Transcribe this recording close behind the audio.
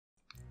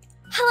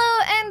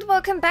and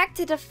welcome back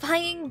to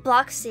Defying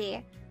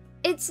Bloxy.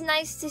 It's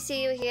nice to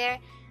see you here.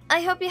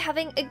 I hope you're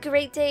having a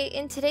great day.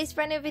 In today's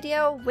brand new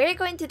video, we're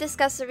going to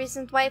discuss the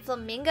reasons why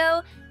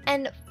Flamingo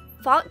and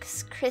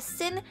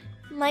FoxxKirsten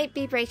might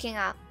be breaking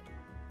up.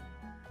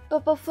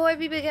 But before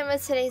we begin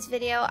with today's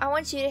video, I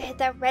want you to hit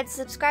that red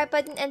subscribe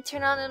button and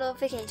turn on the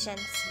notifications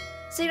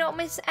so you don't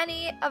miss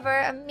any of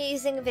our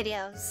amazing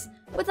videos.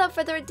 Without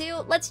further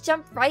ado, let's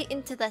jump right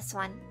into this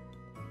one.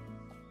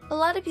 A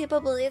lot of people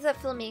believe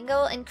that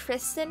Flamingo and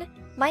Kirsten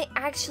might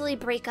actually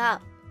break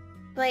up.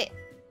 But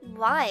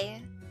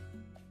why?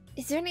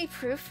 Is there any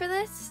proof for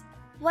this?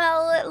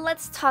 Well,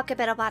 let's talk a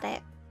bit about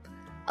it.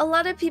 A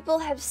lot of people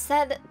have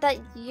said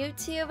that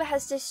YouTube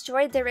has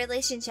destroyed their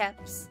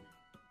relationships.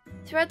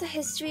 Throughout the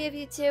history of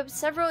YouTube,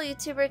 several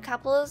YouTuber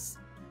couples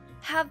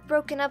have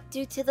broken up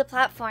due to the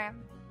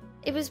platform.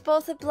 It was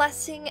both a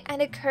blessing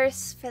and a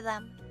curse for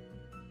them.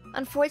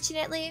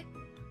 Unfortunately,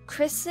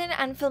 Kirsten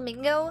and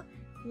Flamingo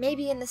may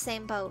be in the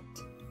same boat.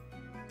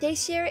 They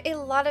share a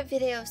lot of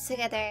videos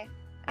together,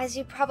 as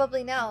you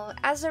probably know.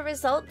 As a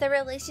result, their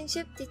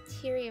relationship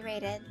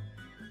deteriorated.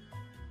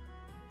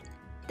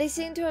 They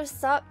seem to have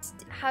stopped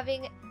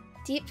having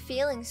deep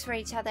feelings for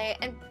each other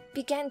and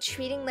began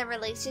treating their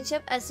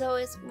relationship as though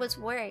it was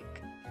work.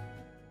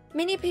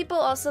 Many people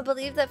also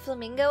believe that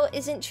Flamingo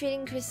isn't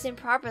treating Kirsten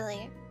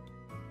properly.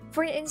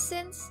 For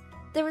instance,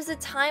 there was a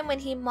time when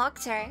he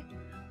mocked her.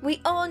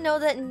 We all know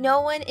that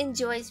no one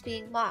enjoys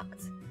being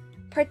mocked,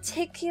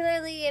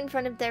 particularly in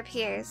front of their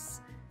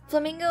peers.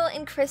 Flamingo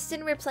and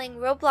Kirsten were playing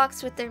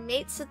Roblox with their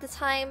mates at the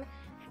time,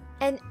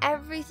 and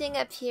everything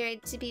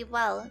appeared to be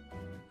well.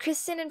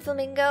 Kirsten and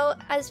Flamingo,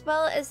 as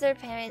well as their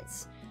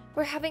parents,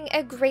 were having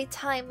a great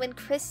time when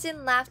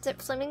Kirsten laughed at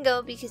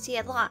Flamingo because he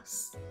had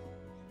lost.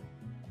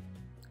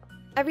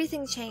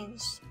 Everything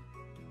changed.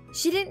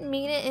 She didn't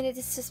mean it in a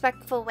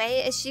disrespectful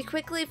way, as she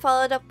quickly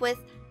followed up with,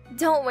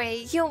 "Don't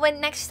worry, you'll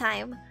win next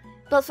time."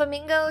 But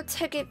Flamingo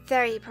took it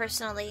very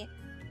personally.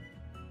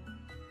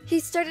 He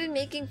started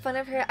making fun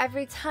of her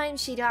every time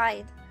she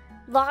died,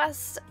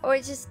 lost, or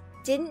just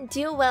didn't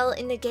do well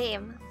in the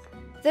game.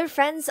 Their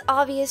friends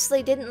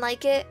obviously didn't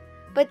like it,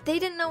 but they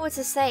didn't know what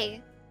to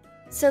say,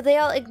 so they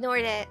all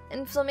ignored it,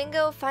 and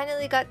Flamingo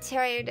finally got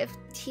tired of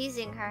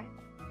teasing her.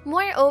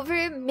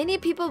 Moreover, many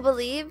people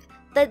believe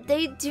that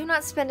they do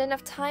not spend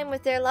enough time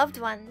with their loved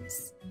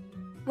ones.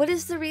 What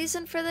is the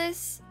reason for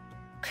this?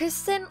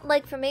 Kirsten,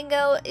 like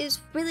Flamingo, is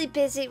really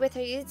busy with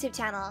her YouTube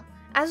channel.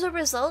 As a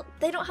result,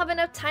 they don't have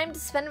enough time to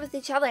spend with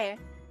each other,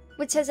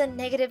 which has a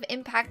negative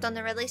impact on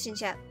the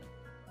relationship.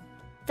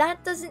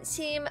 That doesn't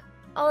seem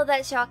all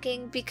that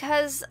shocking.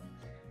 Because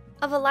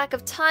of a lack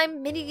of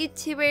time, many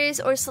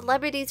YouTubers or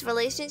celebrities'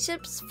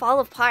 relationships fall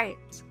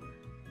apart.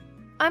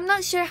 I'm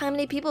not sure how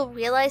many people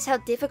realize how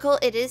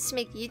difficult it is to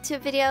make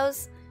YouTube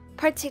videos,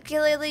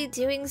 particularly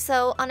doing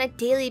so on a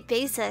daily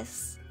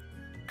basis.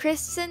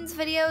 Kirsten's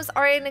videos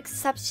are an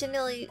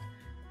exceptionally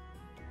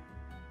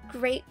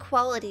great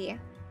quality,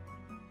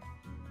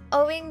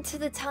 owing to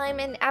the time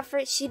and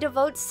effort she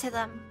devotes to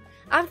them.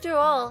 After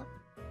all,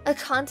 a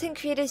content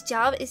creator's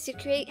job is to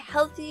create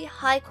healthy,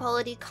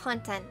 high-quality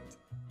content.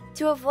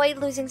 To avoid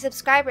losing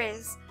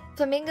subscribers,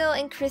 Flamingo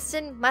and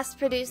Kirsten must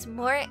produce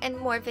more and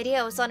more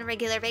videos on a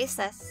regular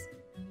basis.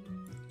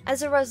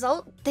 As a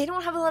result, they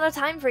don't have a lot of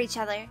time for each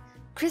other.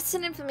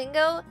 Kirsten and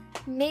Flamingo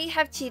may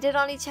have cheated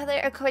on each other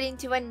according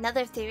to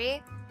another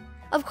theory.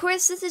 Of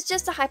course, this is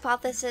just a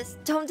hypothesis,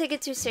 don't take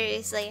it too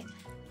seriously.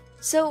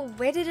 So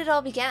where did it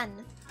all begin?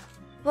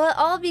 Well, it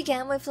all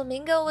began when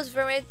Flamingo was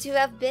rumored to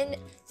have been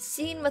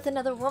seen with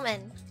another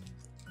woman.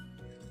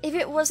 If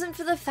it wasn't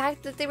for the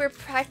fact that they were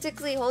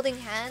practically holding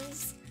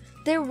hands,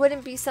 there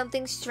wouldn't be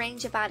something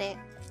strange about it.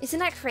 Isn't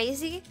that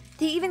crazy?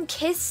 They even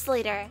kissed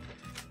later.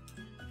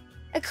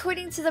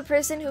 According to the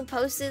person who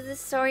posted this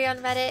story on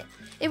Reddit,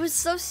 it was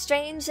so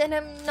strange, and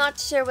I'm not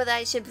sure whether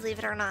I should believe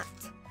it or not.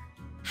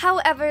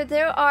 However,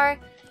 there are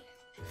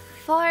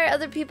far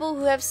other people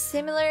who have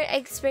similar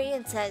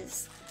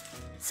experiences.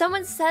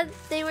 Someone said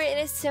they were in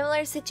a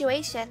similar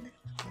situation,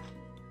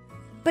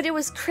 but it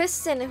was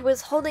Kirsten who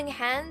was holding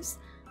hands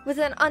with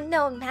an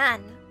unknown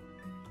man.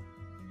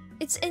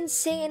 It's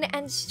insane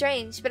and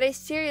strange, but I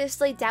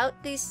seriously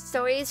doubt these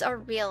stories are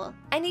real.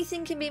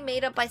 Anything can be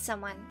made up by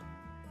someone.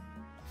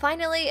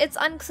 Finally, it's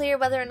unclear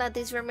whether or not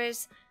these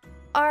rumors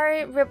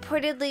are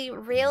reportedly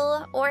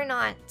real or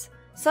not.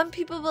 Some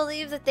people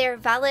believe that they are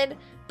valid,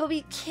 but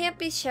we can't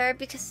be sure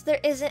because there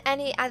isn't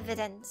any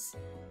evidence.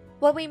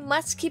 What we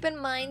must keep in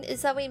mind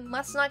is that we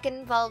must not get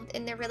involved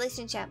in their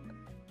relationship.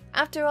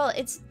 After all,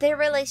 it's their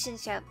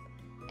relationship,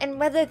 and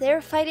whether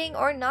they're fighting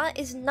or not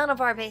is none of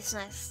our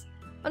business.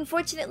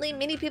 Unfortunately,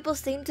 many people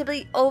seem to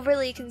be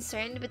overly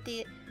concerned with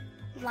the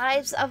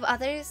lives of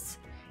others,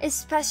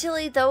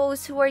 especially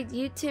those who are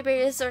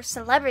YouTubers or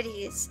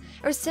celebrities,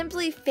 or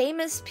simply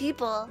famous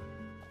people.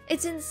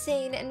 It's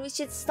insane, and we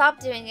should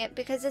stop doing it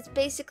because it's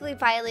basically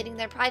violating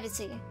their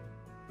privacy.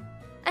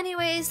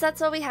 Anyways,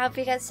 that's all we have for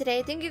you guys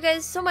today. Thank you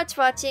guys so much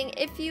for watching.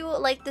 If you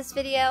liked this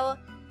video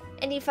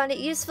and you found it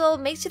useful,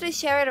 make sure to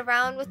share it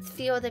around with a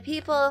few other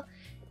people.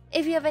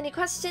 If you have any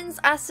questions,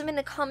 ask them in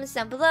the comments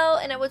down below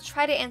and I will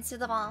try to answer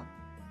them all.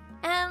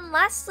 And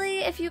lastly,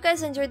 if you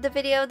guys enjoyed the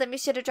video, then be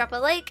sure to drop a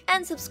like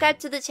and subscribe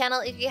to the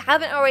channel if you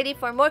haven't already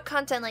for more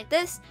content like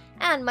this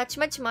and much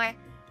more.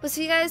 We'll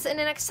see you guys in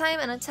the next time,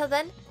 and until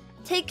then,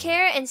 take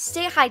care and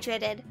stay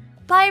hydrated.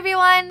 Bye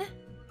everyone!